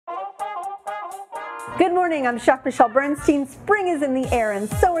Good morning, I'm Chef Michelle Bernstein. Spring is in the air and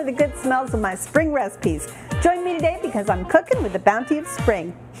so are the good smells of my spring recipes. Join me today because I'm cooking with the bounty of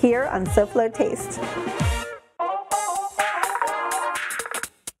spring here on SoFlo Taste.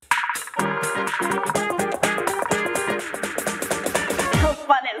 How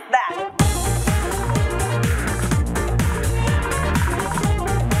fun is that?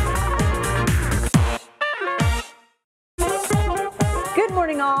 Good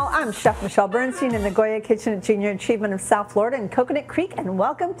morning all, I'm Chef Michelle Bernstein in the Goya Kitchen at Junior Achievement of South Florida in Coconut Creek, and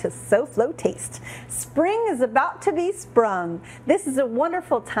welcome to SoFlo Taste. Spring is about to be sprung. This is a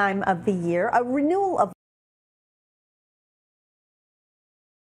wonderful time of the year, a renewal of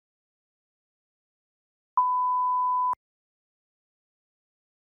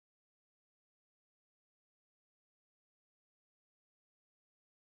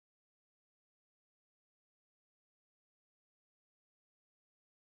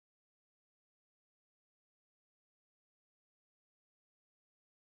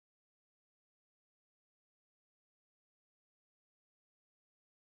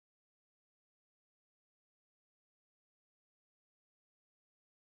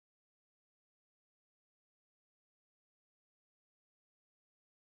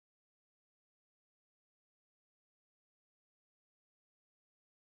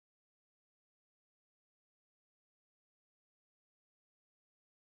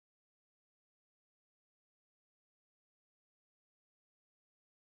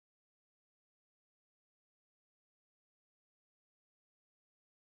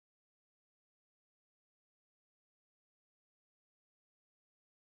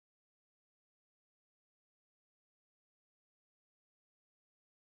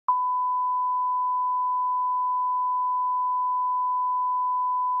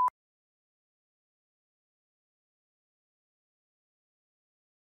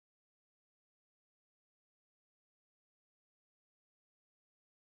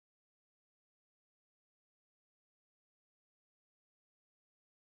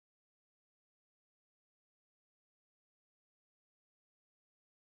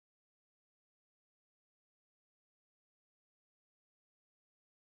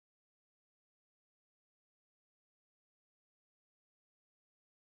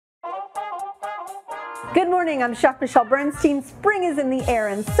Good morning, I'm Chef Michelle Bernstein. Spring is in the air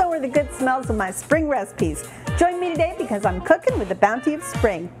and so are the good smells of my spring recipes. Join me today because I'm cooking with the bounty of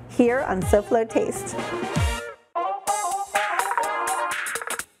spring here on SoFlo Taste.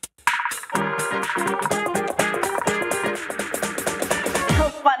 How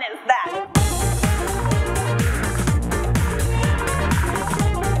fun is that?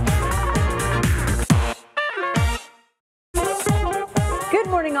 Good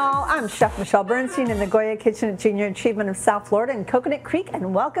morning all, I'm Chef Michelle Bernstein in the Goya Kitchen at Junior Achievement of South Florida in Coconut Creek,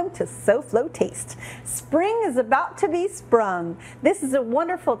 and welcome to SoFlo Taste. Spring is about to be sprung. This is a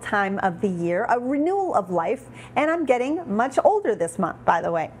wonderful time of the year, a renewal of life, and I'm getting much older this month, by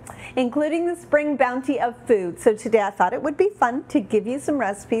the way, including the spring bounty of food. So today I thought it would be fun to give you some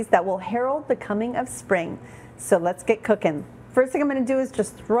recipes that will herald the coming of spring. So let's get cooking. First thing I'm going to do is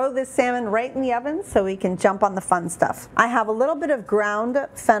just throw this salmon right in the oven so we can jump on the fun stuff. I have a little bit of ground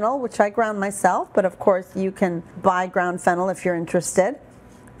fennel, which I ground myself, but of course you can buy ground fennel if you're interested.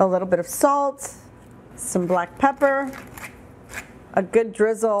 A little bit of salt, some black pepper, a good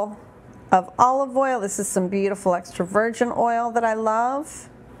drizzle of olive oil. This is some beautiful extra virgin oil that I love.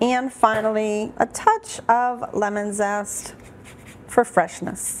 And finally, a touch of lemon zest for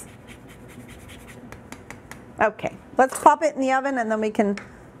freshness. Okay, let's pop it in the oven and then we can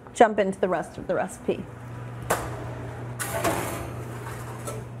jump into the rest of the recipe.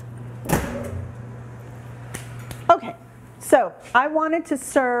 Okay, so I wanted to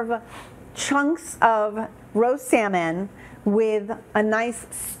serve chunks of roast salmon with a nice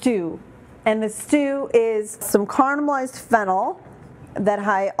stew. And the stew is some caramelized fennel that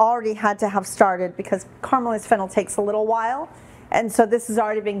I already had to have started because caramelized fennel takes a little while. And so this has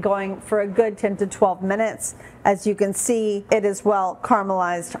already been going for a good 10 to 12 minutes. As you can see, it is well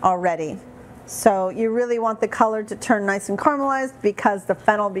caramelized already. So you really want the color to turn nice and caramelized because the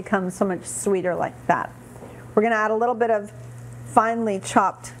fennel becomes so much sweeter like that. We're gonna add a little bit of finely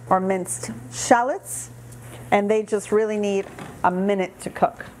chopped or minced shallots, and they just really need a minute to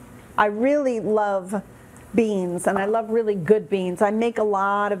cook. I really love beans, and I love really good beans. I make a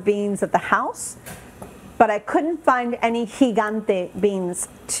lot of beans at the house, but I couldn't find any gigante beans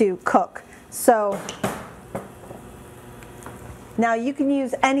to cook. So now you can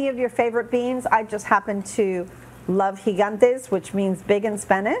use any of your favorite beans. I just happen to love gigantes, which means big in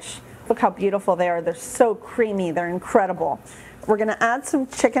Spanish. Look how beautiful they are. They're so creamy. They're incredible. We're going to add some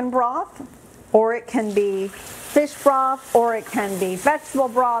chicken broth. or it can be fish broth, or it can be vegetable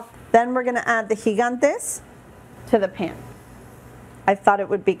broth. Then we're gonna add the gigantes to the pan. I thought it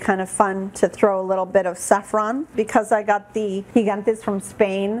would be kind of fun to throw a little bit of saffron. Because I got the gigantes from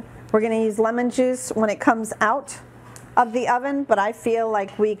Spain, we're gonna use lemon juice when it comes out of the oven, but I feel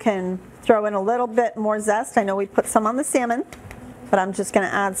like we can throw in a little bit more zest. I know we put some on the salmon, but I'm just gonna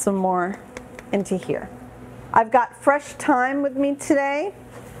add some more into here. I've got fresh thyme with me today.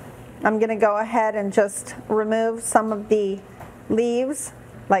 I'm gonna go ahead and just remove some of the leaves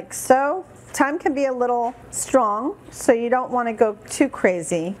like so. Thyme can be a little strong, so you don't want to go too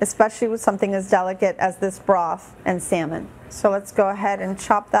crazy, especially with something as delicate as this broth and salmon. So let's go ahead and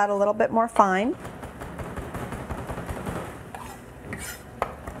chop that a little bit more fine.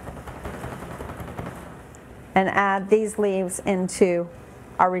 And add these leaves into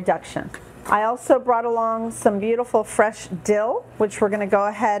our reduction. I also brought along some beautiful fresh dill, which we're going to go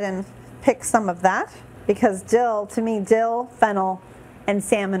ahead and pick some of that, because dill, to me, dill, fennel, and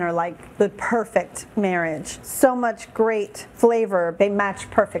salmon are like the perfect marriage. So much great flavor, they match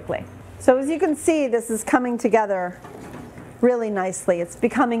perfectly. So as you can see, this is coming together really nicely. It's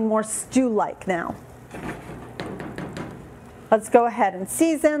becoming more stew-like now. Let's go ahead and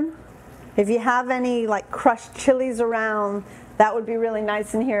season. If you have any like crushed chilies around, that would be really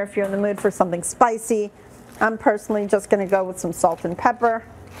nice in here if you're in the mood for something spicy. I'm personally just gonna go with some salt and pepper.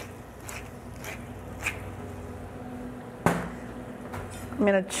 I'm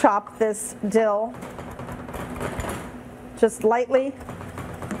going to chop this dill just lightly,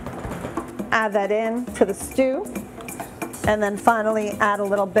 add that in to the stew, and then finally add a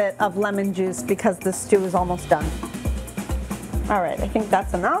little bit of lemon juice because the stew is almost done. All right, I think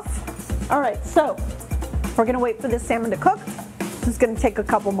that's enough. All right, so we're going to wait for this salmon to cook. This is going to take a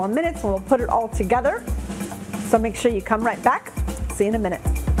couple more minutes and we'll put it all together. So make sure you come right back. See you in a minute.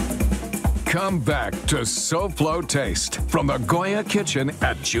 Come back to SoFlo Taste from the Goya Kitchen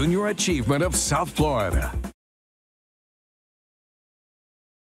at Junior Achievement of South Florida.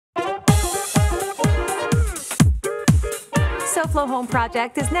 SoFlo Home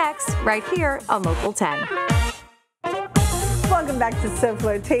Project is next, right here on Local 10. Welcome back to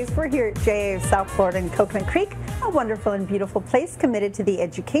SoFlo Taste. We're here at JA of South Florida in Coconut Creek, a wonderful and beautiful place committed to the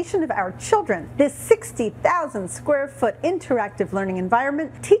education of our children. This 60,000 square foot interactive learning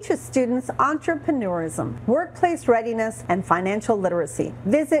environment teaches students entrepreneurism, workplace readiness, and financial literacy.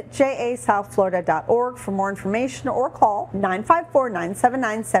 Visit jasouthflorida.org for more information or call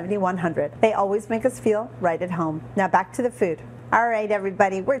 954-979-7100. They always make us feel right at home. Now back to the food. All right,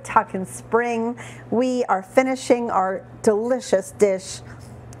 everybody, we're talking spring. We are finishing our delicious dish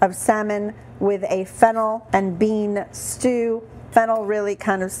of salmon with a fennel and bean stew. Fennel really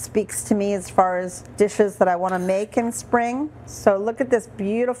kind of speaks to me as far as dishes that I want to make in spring. So look at this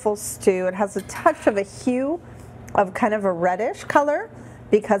beautiful stew. It has a touch of a hue of kind of a reddish color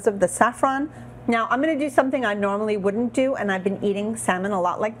because of the saffron. Now, I'm going to do something I normally wouldn't do, and I've been eating salmon a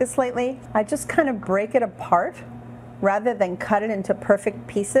lot like this lately. I just kind of break it apart rather than cut it into perfect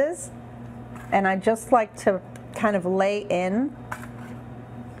pieces. And I just like to kind of lay in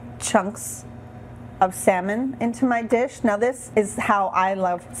chunks of salmon into my dish. Now this is how I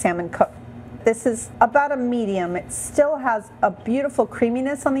love salmon cooked. This is about a medium. It still has a beautiful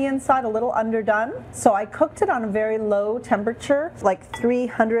creaminess on the inside, a little underdone. So I cooked it on a very low temperature, like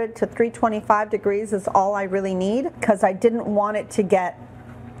 300 to 325 degrees is all I really need, because I didn't want it to get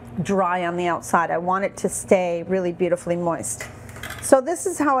dry on the outside. I want it to stay really beautifully moist. So this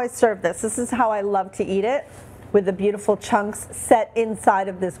is how I serve this. This is how I love to eat it, with the beautiful chunks set inside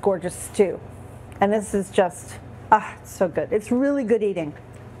of this gorgeous stew. And this is just, it's so good. It's really good eating.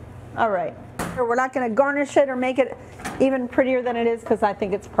 All right, we're not gonna garnish it or make it even prettier than it is because I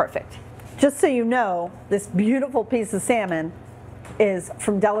think it's perfect. Just so you know, this beautiful piece of salmon is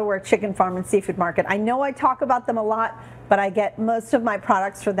from Delaware Chicken Farm and Seafood Market. I know I talk about them a lot, but I get most of my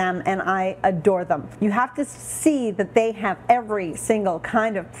products for them and I adore them. You have to see that they have every single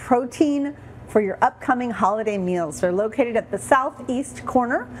kind of protein for your upcoming holiday meals. They're located at the southeast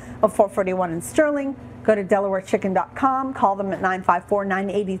corner of 441 in Sterling. Go to DelawareChicken.com, call them at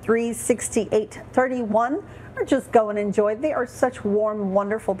 954-983-6831, or just go and enjoy. They are such warm,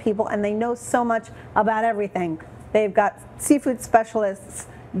 wonderful people, and they know so much about everything. They've got seafood specialists,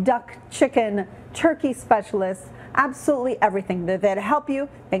 duck, chicken, turkey specialists, absolutely everything. They're there to help you.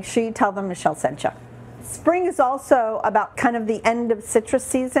 Make sure you tell them Michelle sent you. Spring is also about kind of the end of citrus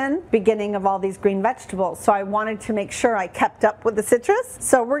season, beginning of all these green vegetables. So I wanted to make sure I kept up with the citrus.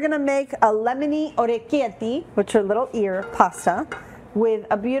 So we're gonna make a lemony orecchietti, which are little ear pasta, with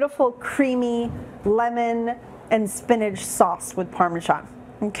a beautiful creamy lemon and spinach sauce with Parmesan.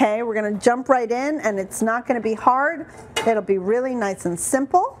 Okay, we're gonna jump right in, and it's not gonna be hard. It'll be really nice and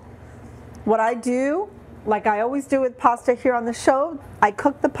simple. What I do, like I always do with pasta here on the show, I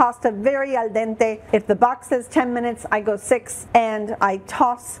cook the pasta very al dente. If the box says 10 minutes, I go 6, and I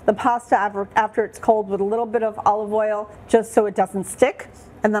toss the pasta after it's cold with a little bit of olive oil just so it doesn't stick.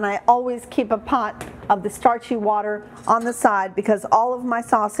 And then I always keep a pot of the starchy water on the side because all of my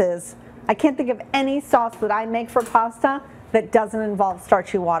sauces, I can't think of any sauce that I make for pasta that doesn't involve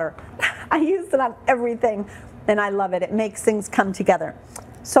starchy water. I use it on everything and I love it. It makes things come together.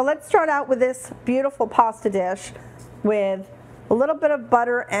 So let's start out with this beautiful pasta dish with a little bit of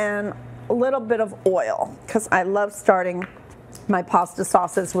butter and a little bit of oil because I love starting my pasta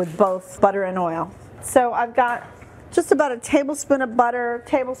sauces with both butter and oil. So I've got just about a tablespoon of butter,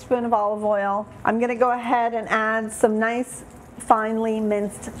 tablespoon of olive oil. I'm gonna go ahead and add some nice finely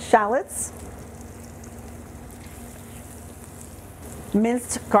minced shallots,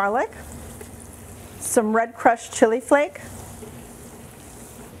 minced garlic, some red crushed chili flake,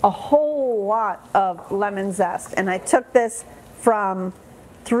 a whole lot of lemon zest, and I took this from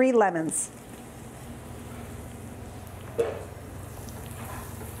 3 lemons.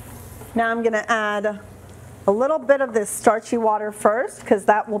 Now I'm gonna add a little bit of this starchy water first because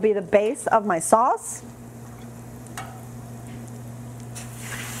that will be the base of my sauce.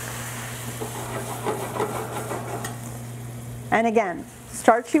 And again,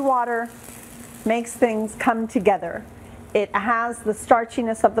 starchy water makes things come together. It has the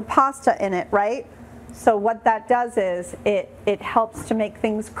starchiness of the pasta in it, right? So what that does is it helps to make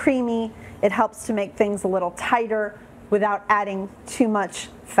things creamy. It helps to make things a little tighter without adding too much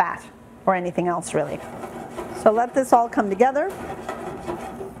fat or anything else really. So let this all come together.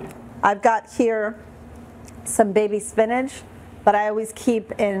 I've got here some baby spinach that I always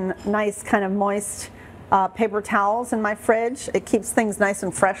keep in nice kind of moist paper towels in my fridge. It keeps things nice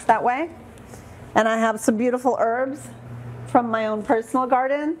and fresh that way. And I have some beautiful herbs from my own personal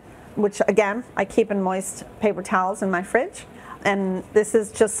garden, which again, I keep in moist paper towels in my fridge. And this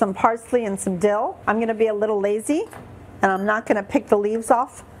is just some parsley and some dill. I'm gonna be a little lazy and I'm not gonna pick the leaves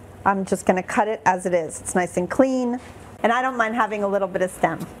off. I'm just gonna cut it as it is. It's nice and clean. And I don't mind having a little bit of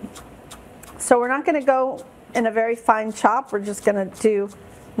stem. So we're not gonna go in a very fine chop. We're just gonna do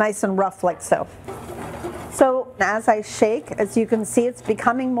nice and rough like so. So as I shake, as you can see, it's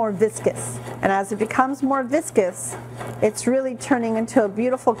becoming more viscous. And as it becomes more viscous, it's really turning into a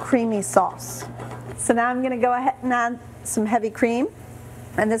beautiful creamy sauce. So now I'm gonna go ahead and add some heavy cream.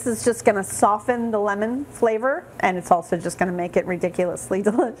 And this is just gonna soften the lemon flavor, and it's also just gonna make it ridiculously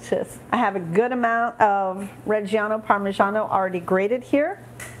delicious. I have a good amount of Reggiano Parmigiano already grated here.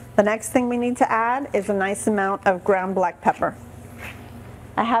 The next thing we need to add is a nice amount of ground black pepper.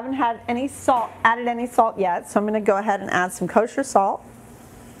 I haven't had any added any salt yet, so I'm gonna go ahead and add some kosher salt.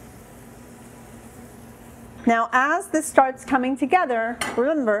 Now as this starts coming together,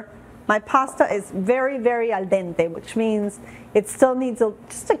 remember, my pasta is very, very al dente, which means it still needs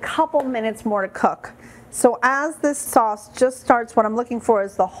just a couple minutes more to cook. So as this sauce just starts, what I'm looking for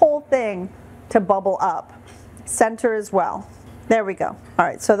is the whole thing to bubble up. Center as well. There we go. All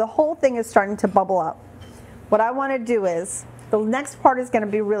right, so the whole thing is starting to bubble up. What I want to do is, the next part is going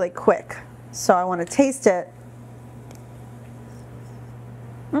to be really quick. So I want to taste it.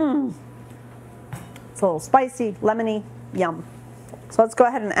 It's a little spicy, lemony, yum. So let's go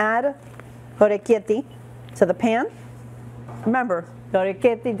ahead and add orecchiette to the pan. Remember, the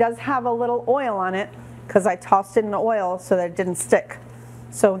orecchiette does have a little oil on it because I tossed it in the oil so that it didn't stick.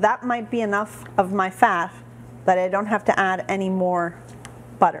 So that might be enough of my fat that I don't have to add any more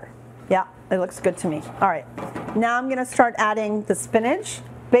butter. Yeah, it looks good to me. All right, now I'm gonna start adding the spinach.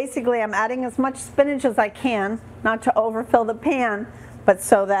 Basically, I'm adding as much spinach as I can, not to overfill the pan, but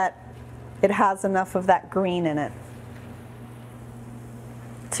so that it has enough of that green in it.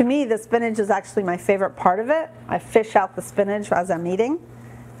 To me, the spinach is actually my favorite part of it. I fish out the spinach as I'm eating.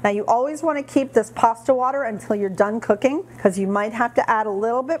 Now you always want to keep this pasta water until you're done cooking, because you might have to add a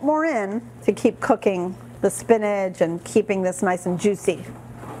little bit more in to keep cooking the spinach and keeping this nice and juicy.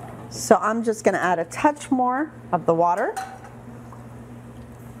 So I'm just going to add a touch more of the water.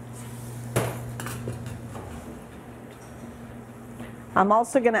 I'm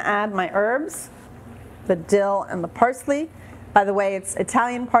also going to add my herbs, the dill and the parsley. By the way, it's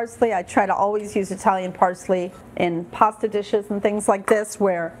Italian parsley. I try to always use Italian parsley in pasta dishes and things like this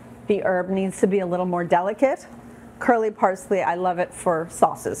where the herb needs to be a little more delicate. Curly parsley, I love it for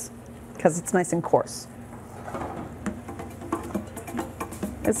sauces because it's nice and coarse.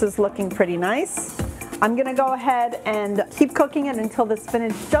 This is looking pretty nice. I'm gonna go ahead and keep cooking it until the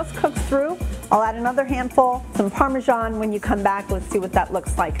spinach just cooks through I'll add another handful, some Parmesan. When you come back, let's see what that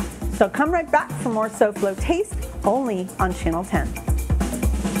looks like. So come right back for more SoFlo Taste, only on Channel 10.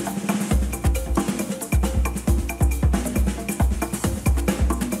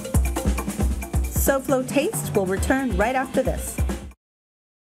 SoFlo Taste will return right after this.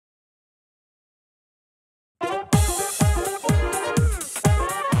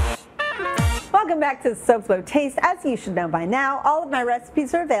 Welcome back to SoFlo Taste. As you should know by now, all of my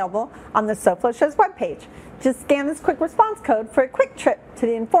recipes are available on the SoFlo Show's webpage. Just scan this quick response code for a quick trip to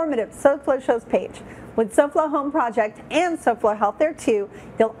the informative SoFlo Show's page. With SoFlo Home Project and SoFlo Health there too,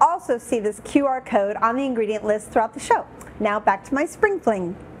 you'll also see this QR code on the ingredient list throughout the show. Now back to my spring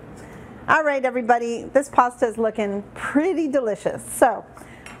fling. All right, everybody, this pasta is looking pretty delicious. So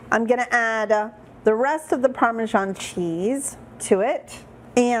I'm gonna add the rest of the Parmesan cheese to it.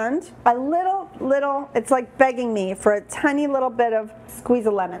 And a little, it's like begging me for a tiny little bit of squeeze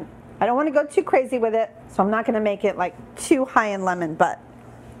of lemon. I don't want to go too crazy with it, so I'm not going to make it like too high in lemon, but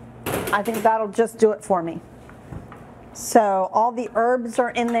I think that'll just do it for me. So all the herbs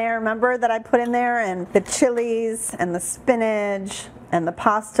are in there, remember, that I put in there, and the chilies and the spinach and the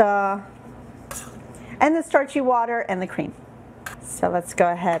pasta and the starchy water and the cream. So let's go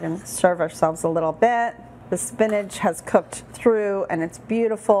ahead and serve ourselves a little bit. The spinach has cooked through and it's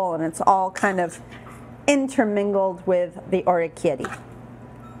beautiful and it's all kind of intermingled with the orecchiette.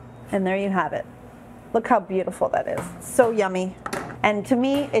 And there you have it. Look how beautiful that is. So yummy. And to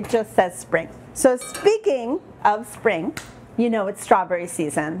me, it just says spring. So speaking of spring, you know it's strawberry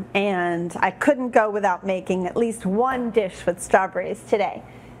season, and I couldn't go without making at least one dish with strawberries today.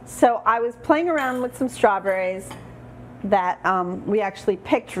 So I was playing around with some strawberries that we actually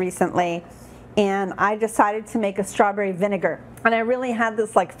picked recently, and I decided to make a strawberry vinegar. And I really had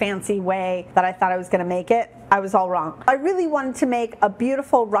this like fancy way that I thought I was gonna make it. I was all wrong. I really wanted to make a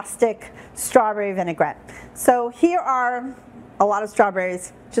beautiful rustic strawberry vinaigrette. So here are a lot of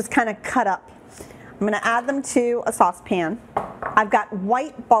strawberries just kind of cut up. I'm gonna add them to a saucepan. I've got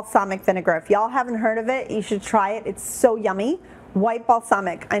white balsamic vinegar. If y'all haven't heard of it, you should try it. It's so yummy. White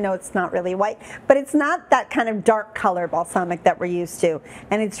balsamic. I know it's not really white, but it's not that kind of dark color balsamic that we're used to.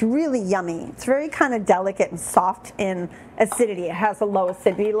 And it's really yummy. It's very kind of delicate and soft in acidity. It has a low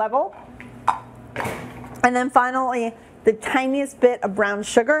acidity level. And then finally, the tiniest bit of brown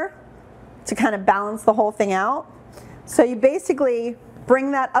sugar to kind of balance the whole thing out. So you basically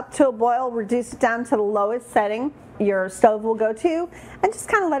bring that up to a boil, reduce it down to the lowest setting your stove will go to, and just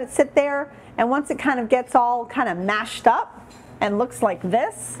kind of let it sit there. And once it kind of gets all kind of mashed up and looks like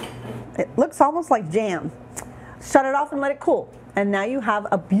this, it looks almost like jam. Shut it off and let it cool. And now you have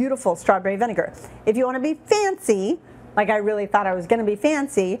a beautiful strawberry vinegar. If you want to be fancy, like I really thought I was going to be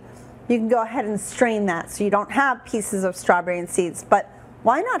fancy, you can go ahead and strain that so you don't have pieces of strawberry and seeds. But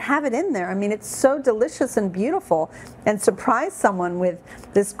why not have it in there? I mean, it's so delicious and beautiful, and surprise someone with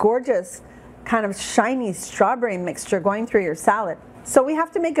this gorgeous kind of shiny strawberry mixture going through your salad. So we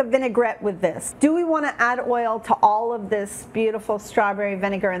have to make a vinaigrette with this. Do we want to add oil to all of this beautiful strawberry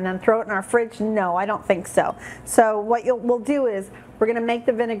vinegar and then throw it in our fridge? No, I don't think so. So what we'll do is we're going to make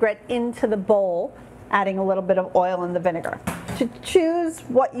the vinaigrette into the bowl, adding a little bit of oil in the vinegar. To choose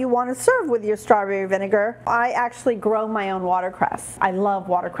what you want to serve with your strawberry vinegar, I actually grow my own watercress. I love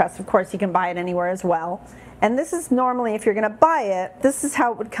watercress. Of course, you can buy it anywhere as well. And this is normally, if you're going to buy it, this is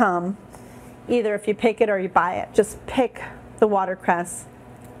how it would come. Either if you pick it or you buy it. Just pick the watercress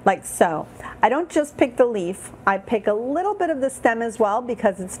like so. I don't just pick the leaf, I pick a little bit of the stem as well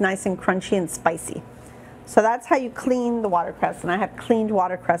because it's nice and crunchy and spicy. So that's how you clean the watercress, and I have cleaned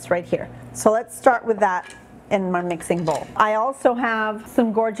watercress right here. So let's start with that in my mixing bowl. I also have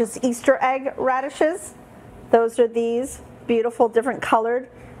some gorgeous Easter egg radishes. Those are these beautiful different colored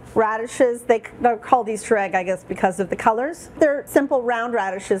radishes. They're called Easter egg, I guess, because of the colors. They're simple round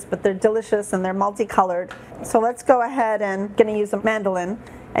radishes, but they're delicious and they're multicolored. So let's go ahead and gonna use a mandolin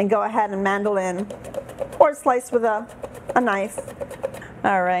and go ahead and mandolin or slice with a knife.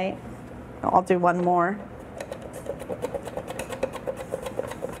 All right, I'll do one more.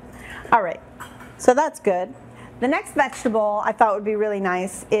 All right, so that's good. The next vegetable I thought would be really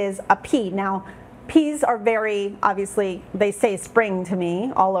nice is a pea. Now, peas are very, obviously, they say spring to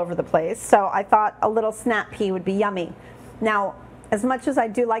me all over the place, so I thought a little snap pea would be yummy. Now, as much as I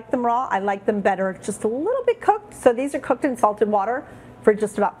do like them raw, I like them better just a little bit cooked. So these are cooked in salted water for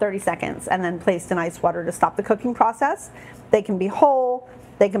just about 30 seconds and then placed in ice water to stop the cooking process. They can be whole,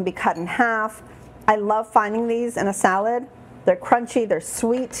 they can be cut in half. I love finding these in a salad. They're crunchy, they're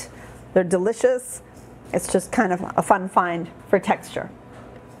sweet, they're delicious. It's just kind of a fun find for texture.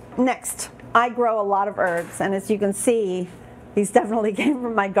 Next, I grow a lot of herbs, and as you can see, These definitely came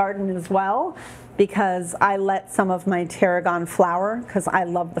from my garden as well, because I let some of my tarragon flower because I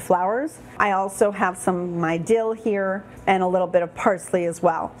love the flowers. I also have some of my dill here and a little bit of parsley as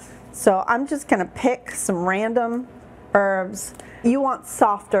well. So I'm just gonna pick some random herbs. You want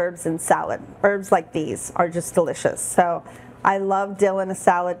soft herbs in salad. Herbs like these are just delicious. So I love dill in a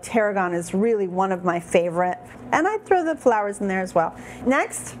salad. Tarragon is really one of my favorite. And I throw the flowers in there as well.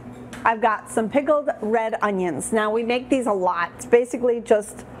 Next, I've got some pickled red onions. Now we make these a lot. It's basically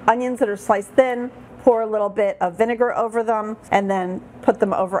just onions that are sliced thin, pour a little bit of vinegar over them, and then put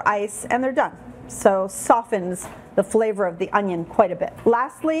them over ice, and they're done. So softens the flavor of the onion quite a bit.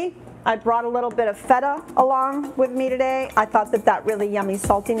 Lastly, I brought a little bit of feta along with me today. I thought that that really yummy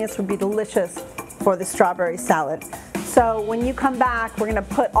saltiness would be delicious for the strawberry salad. So when you come back, we're gonna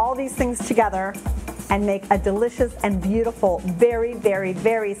put all these things together and make a delicious and beautiful, very, very,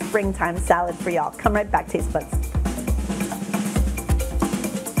 very springtime salad for y'all. Come right back, taste buds.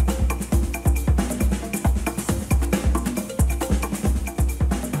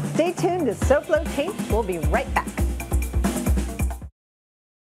 Stay tuned to SoFlo Taste. We'll be right back.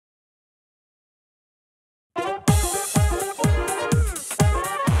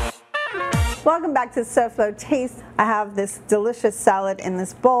 Welcome back to SoFlo Taste. I have this delicious salad in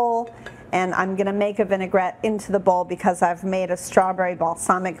this bowl, and I'm gonna make a vinaigrette into the bowl because I've made a strawberry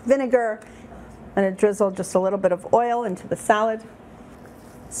balsamic vinegar. I'm gonna drizzle just a little bit of oil into the salad,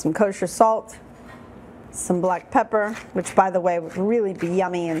 some kosher salt, some black pepper, which by the way would really be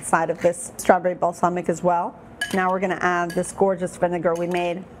yummy inside of this strawberry balsamic as well. Now we're gonna add this gorgeous vinegar we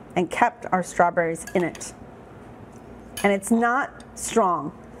made and kept our strawberries in it. And it's not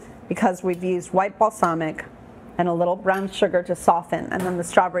strong because we've used white balsamic and a little brown sugar to soften, and then the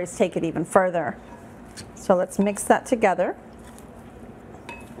strawberries take it even further. So let's mix that together.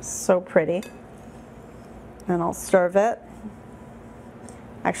 So pretty. And I'll serve it.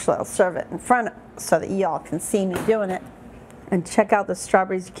 Actually, I'll serve it in front so that y'all can see me doing it. And check out the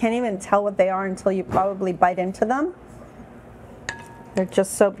strawberries. You can't even tell what they are until you probably bite into them. They're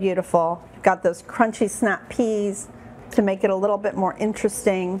just so beautiful. Got those crunchy snap peas to make it a little bit more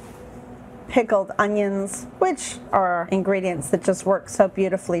interesting. Pickled onions, which are ingredients that just work so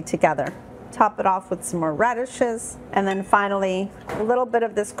beautifully together. Top it off with some more radishes, and then finally a little bit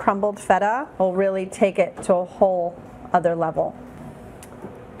of this crumbled feta will really take it to a whole other level.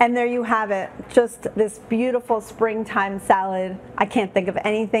 And there you have it, just this beautiful springtime salad. I can't think of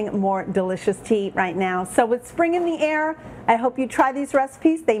anything more delicious to eat right now. So with spring in the air, I hope you try these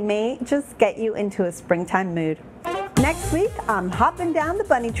recipes. They may just get you into a springtime mood. Next week, I'm hopping down the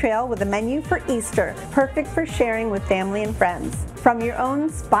bunny trail with a menu for Easter, perfect for sharing with family and friends. From your own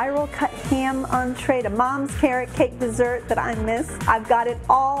spiral cut ham entree to mom's carrot cake dessert that I miss, I've got it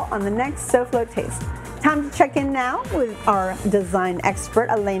all on the next SoFlo Taste. Time to check in now with our design expert,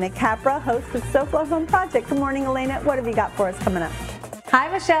 Elena Capra, host of SoFlo Home Project. Good morning, Elena. What have you got for us coming up? Hi,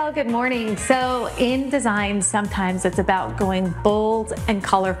 Michelle. Good morning. So in design, sometimes it's about going bold and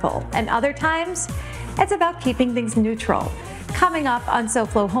colorful, and other times it's about keeping things neutral. Coming up on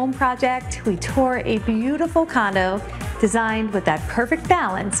SoFlo Home Project, we tour a beautiful condo designed with that perfect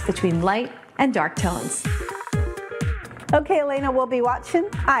balance between light and dark tones. Okay, Elena, we'll be watching.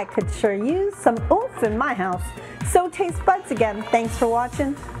 I could sure use some oomph in my house. So taste buds again. Thanks for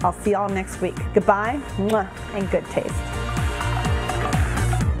watching. I'll see y'all next week. Goodbye, mwah, and good taste.